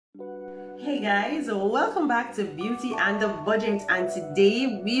Hey guys, welcome back to Beauty and the Budget, and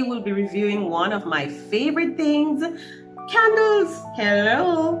today we will be reviewing one of my favorite things, candles.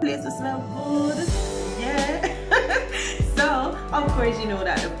 Hello, place to smell good. Yeah. So of course you know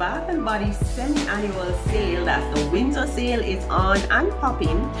that the Bath and Body semi-annual sale, that's the winter sale, is on and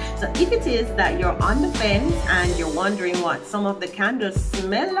popping. So if it is that you're on the fence and you're wondering what some of the candles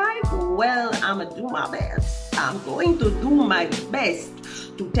smell like, well, I'm gonna do my best. I'm going to do my best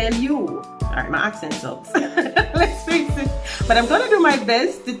to tell you. Alright, my accent sucks. Let's face it. But I'm gonna do my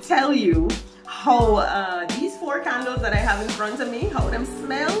best to tell you how these 4 candles that I have in front of me, how them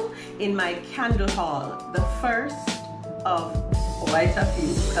smell in my candle haul. The first of quite a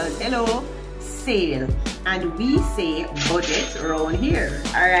few, because hello, sale, and we say budget around here.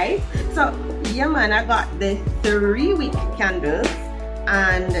 Alright, so yeah man, I got the 3-wick candles,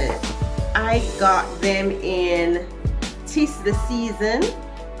 and I got them in Tis the Season,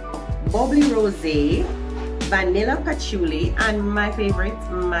 Bubbly Rosé, Vanilla Patchouli, and my favorite.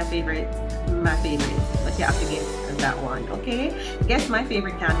 But you have to guess that one, okay? Guess my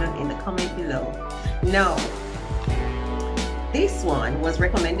favorite candle in the comment below. Now, this one was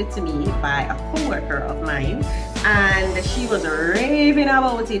recommended to me by a co-worker of mine, and she was raving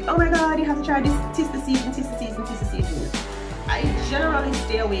about it. Oh my god, you have to try this. Tis the season, tis the season, tis the season. I generally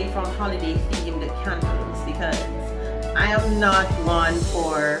stay away from holiday themed candles because I am not one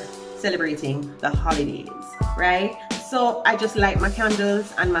for celebrating the holidays, right? So I just like my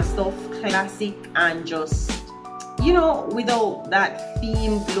candles and my stuff classic and just, you know, without that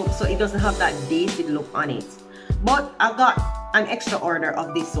themed look, so it doesn't have that dated look on it. But I got an extra order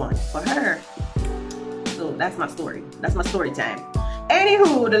of this one for her. So that's my story. That's my story time.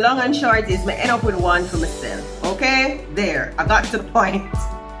 Anywho, the long and short is I end up with one for myself. Okay, there, I got to the point.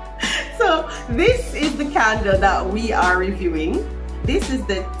 So this is the candle that we are reviewing. This is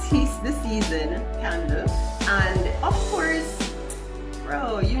the Tis the Season candle, and of course,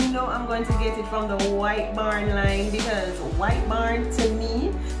 bro, you know I'm going to get it from the White Barn line, because White Barn, to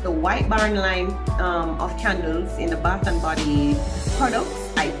me, the White Barn line of candles in the Bath and Body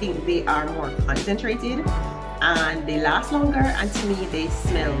products, I think they are more concentrated and they last longer, and to me they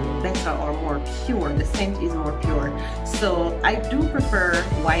smell better or more pure. The scent is more pure, so I do prefer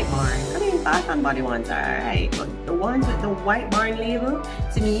White Barn. I mean, Bath and Body ones are alright, but the ones with the White Barn label,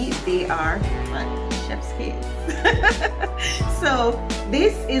 to me they are chef's kiss. So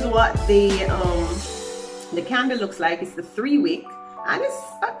this is what the candle looks like. It's the 3-wick, and it's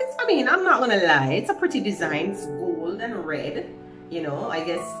I mean, I'm not gonna lie, it's a pretty design. It's gold and red, you know, I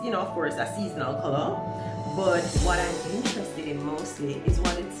guess, you know, of course a seasonal color. But what I'm interested in mostly is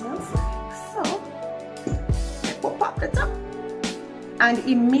what it smells like. So we'll pop the top, and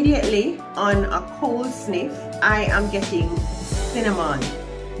immediately on a cold sniff I am getting cinnamon,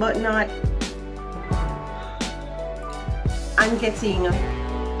 but not, I'm getting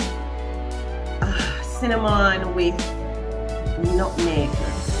cinnamon with nutmeg,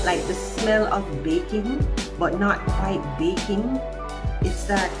 like the smell of baking, but not quite baking. It's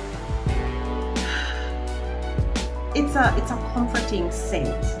that it's a comforting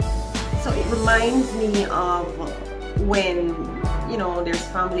scent. So it reminds me of when, you know, there's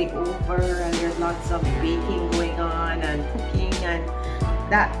family over and there's lots of baking going on and cooking, and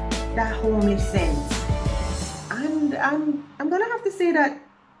that homely scent. And I'm gonna have to say that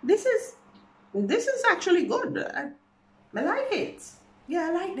this is actually good. I like it. Yeah,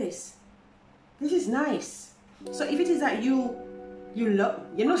 I like this. This is nice. So if it is that you love,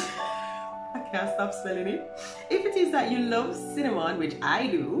 you know, I can't stop spelling it. If it is that you love cinnamon, which I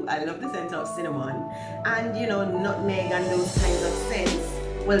do, I love the scent of cinnamon, and you know, nutmeg and those kinds of scents,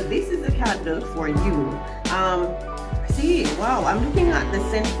 well, this is the candle for you. See, wow, I'm looking at the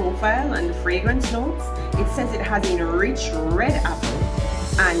scent profile and the fragrance notes. It says it has a rich red apple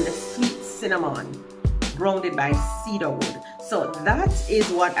and sweet cinnamon, grounded by cedarwood. So that is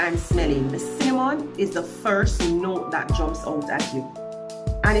what I'm smelling. The cinnamon is the first note that jumps out at you.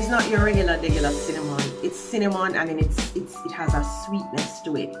 And it's not your regular cinnamon. It's cinnamon, and then it has a sweetness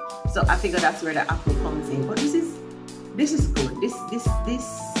to it. So I figure that's where the apple comes in. But this is good. This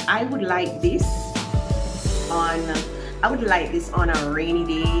I would like this on a rainy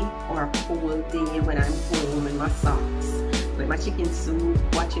day or a cold day when I'm home in my socks with my chicken soup,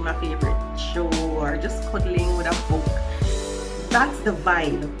 watching my favorite show, or just cuddling with a book. That's the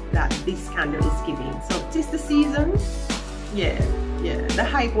vibe that this candle is giving. So tis the season. Yeah, the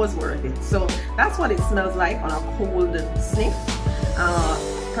hype was worth it. So that's what it smells like on a cold sniff.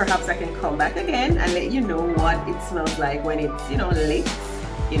 Perhaps I can come back again and let you know what it smells like when it's, you know, lit.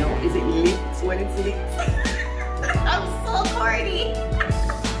 You know, is it lit when it's lit? I'm so corny.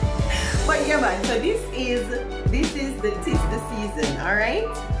 yeah man, so this is the tis the season. All right,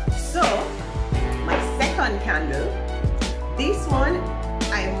 so my second candle, this one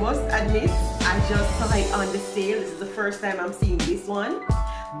I must admit I just saw it on the sale. This is the first time I'm seeing this one,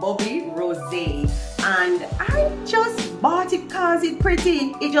 Bubbly Rosé, and I just bought it because it's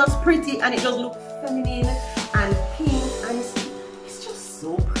pretty. It's just pretty and it just looks feminine and pink, and it's just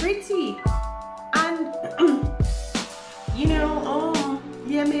so pretty. And you know,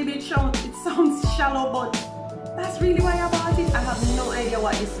 yeah, maybe it sounds shallow, but that's really why I bought it. I have no idea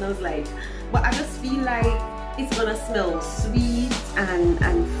what it smells like, but I just feel like it's gonna smell sweet and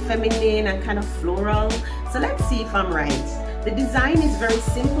feminine and kind of floral. So let's see if I'm right. The design is very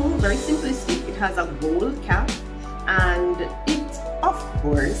simple, very simplistic. It has a gold cap, and it of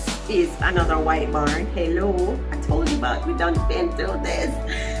course is another white barn. Hello, I told you about, we done been through this.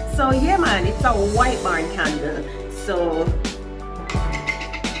 So yeah man, it's a white barn candle. So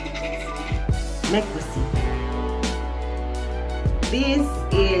make we see. This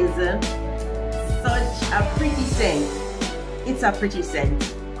is such a pretty scent. It's a pretty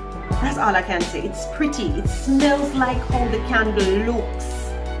scent. That's all I can say. It's pretty. It smells like how the candle looks.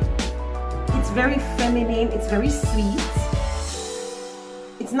 It's very feminine. It's very sweet.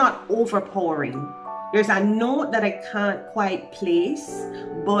 It's not overpowering. There's a note that I can't quite place,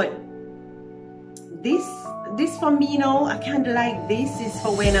 but this for me, you know, a candle like this is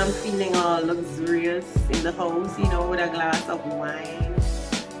for when I'm feeling all luxurious in the house, you know, with a glass of wine,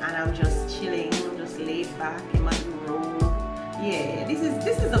 and I'm just chilling, just laid back in my room. Yeah, this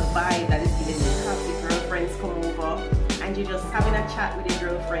is a vibe that is giving me. Have the girlfriends come over and you're just having a chat with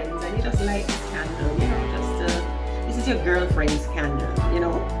your girlfriends and you just light this candle, you know, just this is your girlfriend's candle, you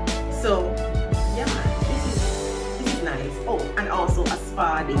know. So yeah man, this is nice. Oh, and also a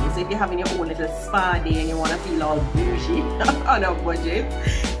spa day. So if you're having your own little spa day and you want to feel all bougie on a budget,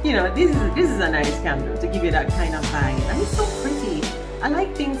 you know, this is a nice candle to give you that kind of vibe. And it's so pretty. I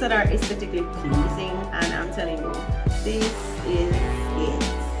like things that are aesthetically pleasing, and I'm telling you, this is it.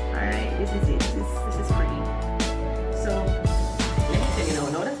 Alright, this is it. This is pretty. So let me tell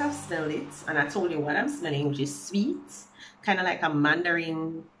you now that I've smelled it and I told you what I'm smelling, which is sweet, kind of like a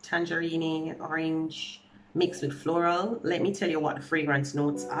mandarin, tangerine, orange mixed with floral. Let me tell you what the fragrance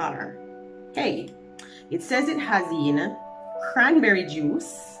notes are. Okay, it says it has in cranberry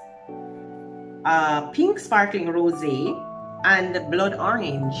juice, pink sparkling rosé, and blood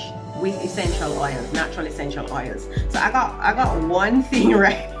orange with essential oils, natural essential oils. So I got one thing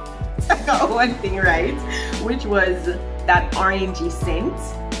right. I got one thing right, which was that orangey scent,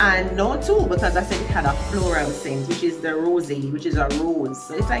 and no two, because I said it had a floral scent, which is the rosé, which is a rose.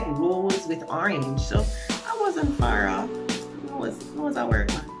 So it's like rose with orange. So I wasn't far off. It was a work,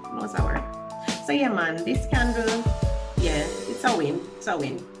 man. It was a work. So yeah man, this candle, yeah, it's a win. It's a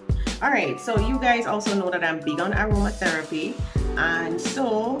win. Alright, so you guys also know that I'm big on aromatherapy, and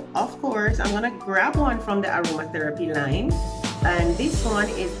so of course I'm gonna grab one from the aromatherapy line, and this one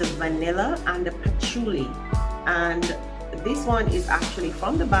is the vanilla and the patchouli, and this one is actually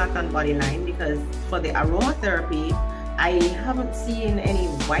from the Bath and Body line, because for the aromatherapy I haven't seen any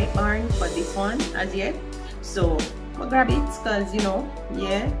white barn for this one as yet, so we'll grab it because, you know,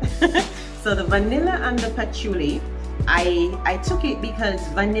 yeah. So the vanilla and the patchouli, I took it because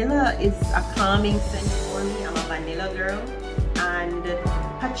vanilla is a calming scent for me. I'm a vanilla girl, and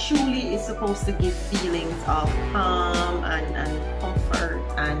patchouli is supposed to give feelings of calm and comfort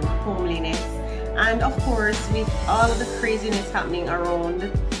and homeliness. And of course, with all of the craziness happening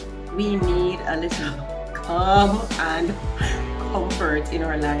around, we need a little calm and comfort in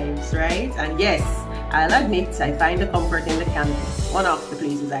our lives, right? And yes, I'll admit I find the comfort in the candle. One of the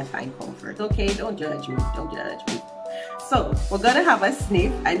places I find comfort. Okay, don't judge me, don't judge me. So we're gonna have a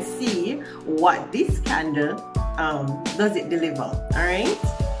sniff and see what this candle does it deliver. All right.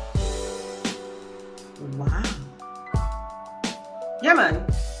 Wow. Yeah man.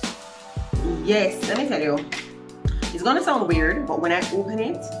 Yes, let me tell you, it's gonna sound weird, but when I open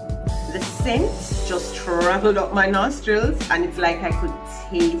it, the scent just traveled up my nostrils, and it's like I could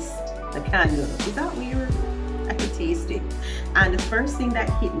taste the candle. Is that weird? I could taste it, and the first thing that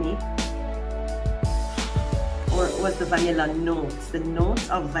hit me was the vanilla notes, the notes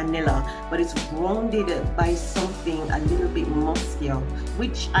of vanilla, but it's grounded by something a little bit muskier,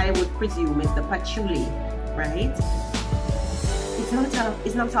 which I would presume is the patchouli, right?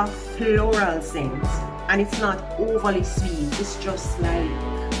 It's not a floral scent, and it's not overly sweet. It's just like,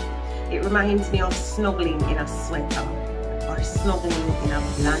 it reminds me of snuggling in a sweater, or snuggling in a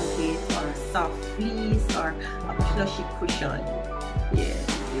blanket, or a soft fleece, or a plushy cushion. Yeah,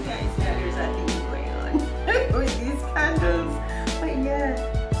 you guys see that there's a thing going on with these candles. But yeah,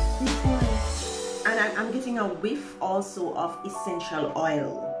 this one getting a whiff also of essential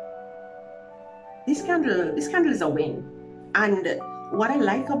oil. This candle is a win. And what I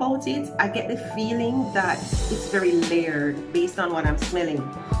like about it, I get the feeling that it's very layered based on what I'm smelling.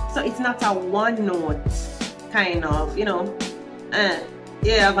 So it's not a one note kind of, you know,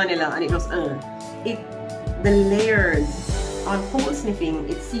 yeah, vanilla, and it just the layers on cold sniffing,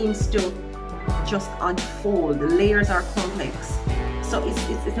 it seems to just unfold. The layers are complex. So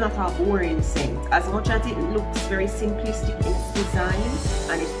it's not a boring scent. As much as it looks very simplistic in its design,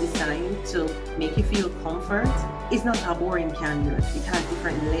 and it's designed to make you feel comfort, it's not a boring candle. It has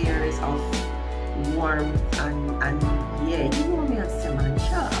different layers of warmth and yeah, you know me as Seman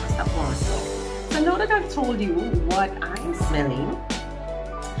stuff also. So now that I've told you what I'm smelling,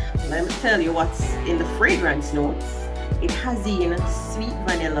 let me tell you what's in the fragrance notes. It has in sweet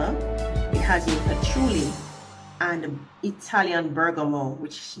vanilla, it has in patchouli, and Italian bergamot,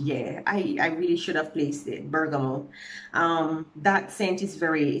 which yeah, I really should have placed it, bergamot. That scent is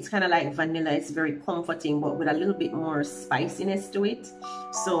it's kind of like vanilla. It's very comforting, but with a little bit more spiciness to it.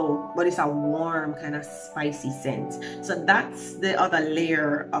 So, but it's a warm kind of spicy scent. So that's the other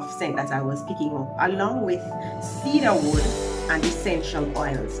layer of scent that I was picking up, along with cedarwood and essential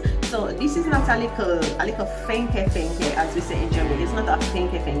oils. So this is not a little fenke, as we say in Germany. It's not a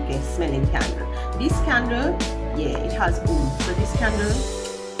fenke smelling candle. This candle, yeah, it has oomph. So this candle,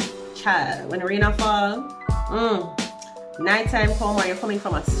 child, when rain fall, nighttime come or you're coming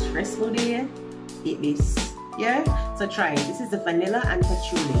from a stressful day, eat this. Yeah, so try it. This is the vanilla and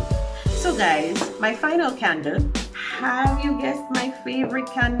patchouli. So guys, my final candle. Have you guessed my favorite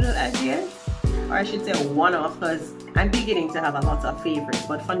candle as yet? Or I should say one of, because I'm beginning to have a lot of favorites.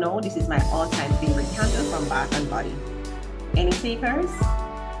 But for now, this is my all-time favorite candle from Bath & Body. Any takers?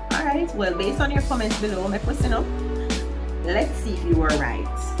 Alright, well, based on your comments below, my person up, let's see if you were right.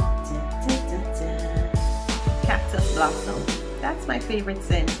 Cactus Blossom. That's my favorite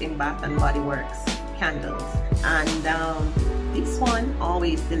scent in Bath & Body Works candles. And this one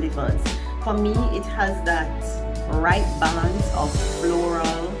always delivers. For me, it has that right balance of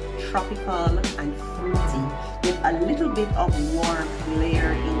floral, tropical, and fruity, with a little bit of warmth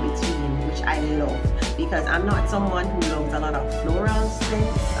layer in between, which I love, because I'm not someone who loves a lot of floral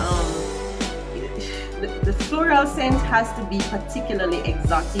scents. The floral scent has to be particularly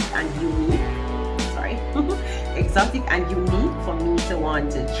exotic and unique. Sorry, exotic and unique for me to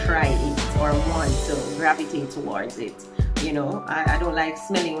want to try it or want to gravitate towards it. You know, I don't like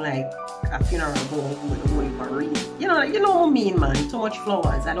smelling like a funeral home with a whole parade. You know what I mean, man. Too much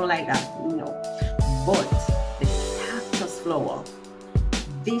flowers. I don't like that. You know. But the cactus flower,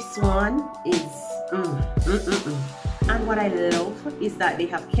 this one is And what I love is that they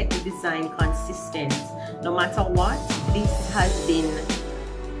have kept the design consistent. No matter what, this has been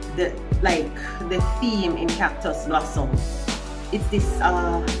the theme in Cactus Blossom. It's this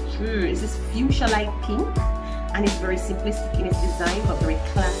fuchsia-like pink, and it's very simplistic in its design but very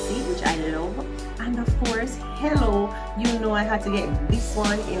classy, which I love. And of course, hello, you know I had to get this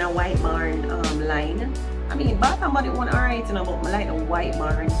one in a White Barn line. I mean, Bath & Body one alright, you know, but I like the White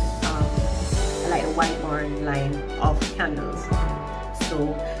Barn. I like the White Barn line of candles.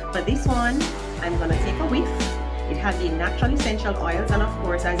 So for this one, I'm gonna take a whiff. It has the natural essential oils, and of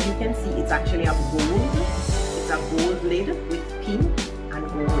course, as you can see, it's actually a gold. It's a gold lid with pink and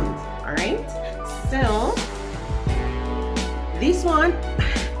gold. Alright, so this one,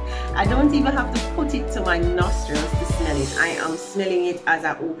 I don't even have to put it to my nostrils to smell it. I am smelling it as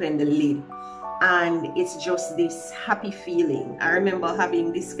I open the lid, and it's just this happy feeling. I remember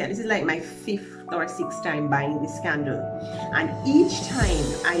having this candle. This is like my 5th or 6th time buying this candle, and each time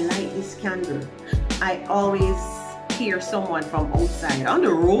I light this candle, I always hear someone from outside on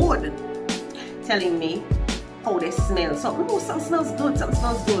the road telling me how they smell. So, oh, something smells good, something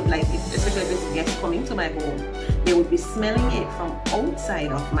smells good. Like, especially if it's guests coming to my home, they would be smelling it from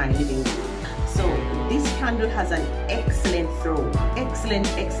outside of my living room. So this candle has an excellent throw, excellent.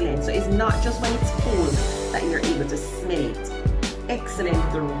 So it's not just when it's cold that you're able to smell it. Excellent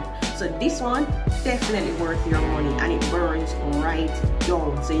throw. So this one, definitely worth your money, and it burns right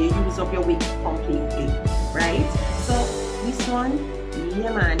down. So you use up your wick completely, right? So this one,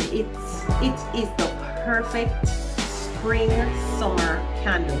 yeah man, it is the perfect spring summer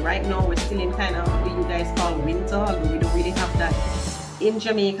candle. Right now we're still in kind of what you guys call winter, although we don't really have that in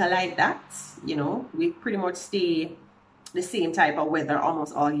Jamaica like that. You know, we pretty much stay the same type of weather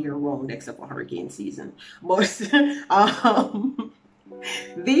almost all year round except for hurricane season. But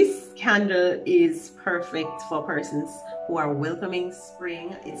This candle is perfect for persons who are welcoming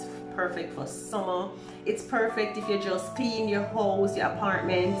spring. It's perfect for summer. It's perfect if you just clean your house, your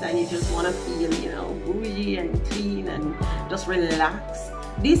apartment, and you just want to feel, you know, bougie and clean and just relax.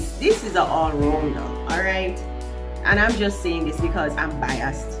 This is an all-rounder, all right? And I'm just saying this because I'm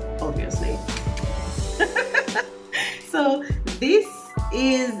biased, obviously. So this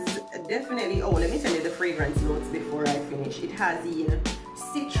is definitely, oh, let me tell you the fragrance notes before I finish. It has in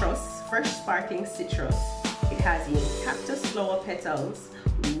citrus, fresh sparkling citrus. It has in cactus flower petals,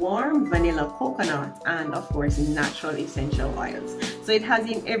 warm vanilla coconut, and of course natural essential oils. So it has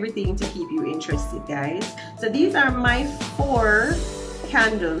in everything to keep you interested, guys. So these are my 4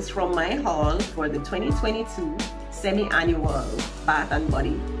 candles from my haul for the 2022 semi-annual Bath and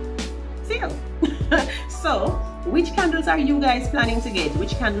Body sale. So which candles are you guys planning to get?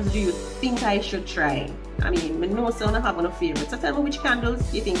 Which candles do you think I should try? I mean, I know some have no favorite, so tell me which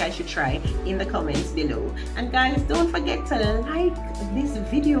candles you think I should try in the comments below. And guys, don't forget to like this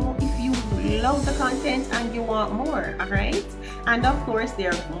video if you love the content and you want more, alright? And of course,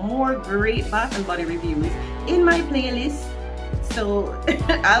 there are more great Bath and Body reviews in my playlist, so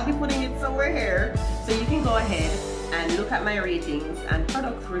I'll be putting it somewhere here, so you can go ahead and look at my ratings and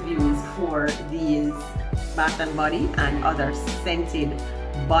product reviews for these Bath and Body and other scented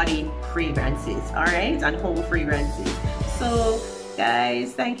body fragrances, all right, and home fragrances. So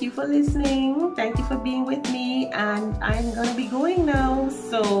guys, thank you for listening, thank you for being with me, and I'm gonna be going now.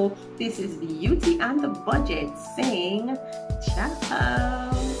 So this is Beauty and the Budget saying ciao.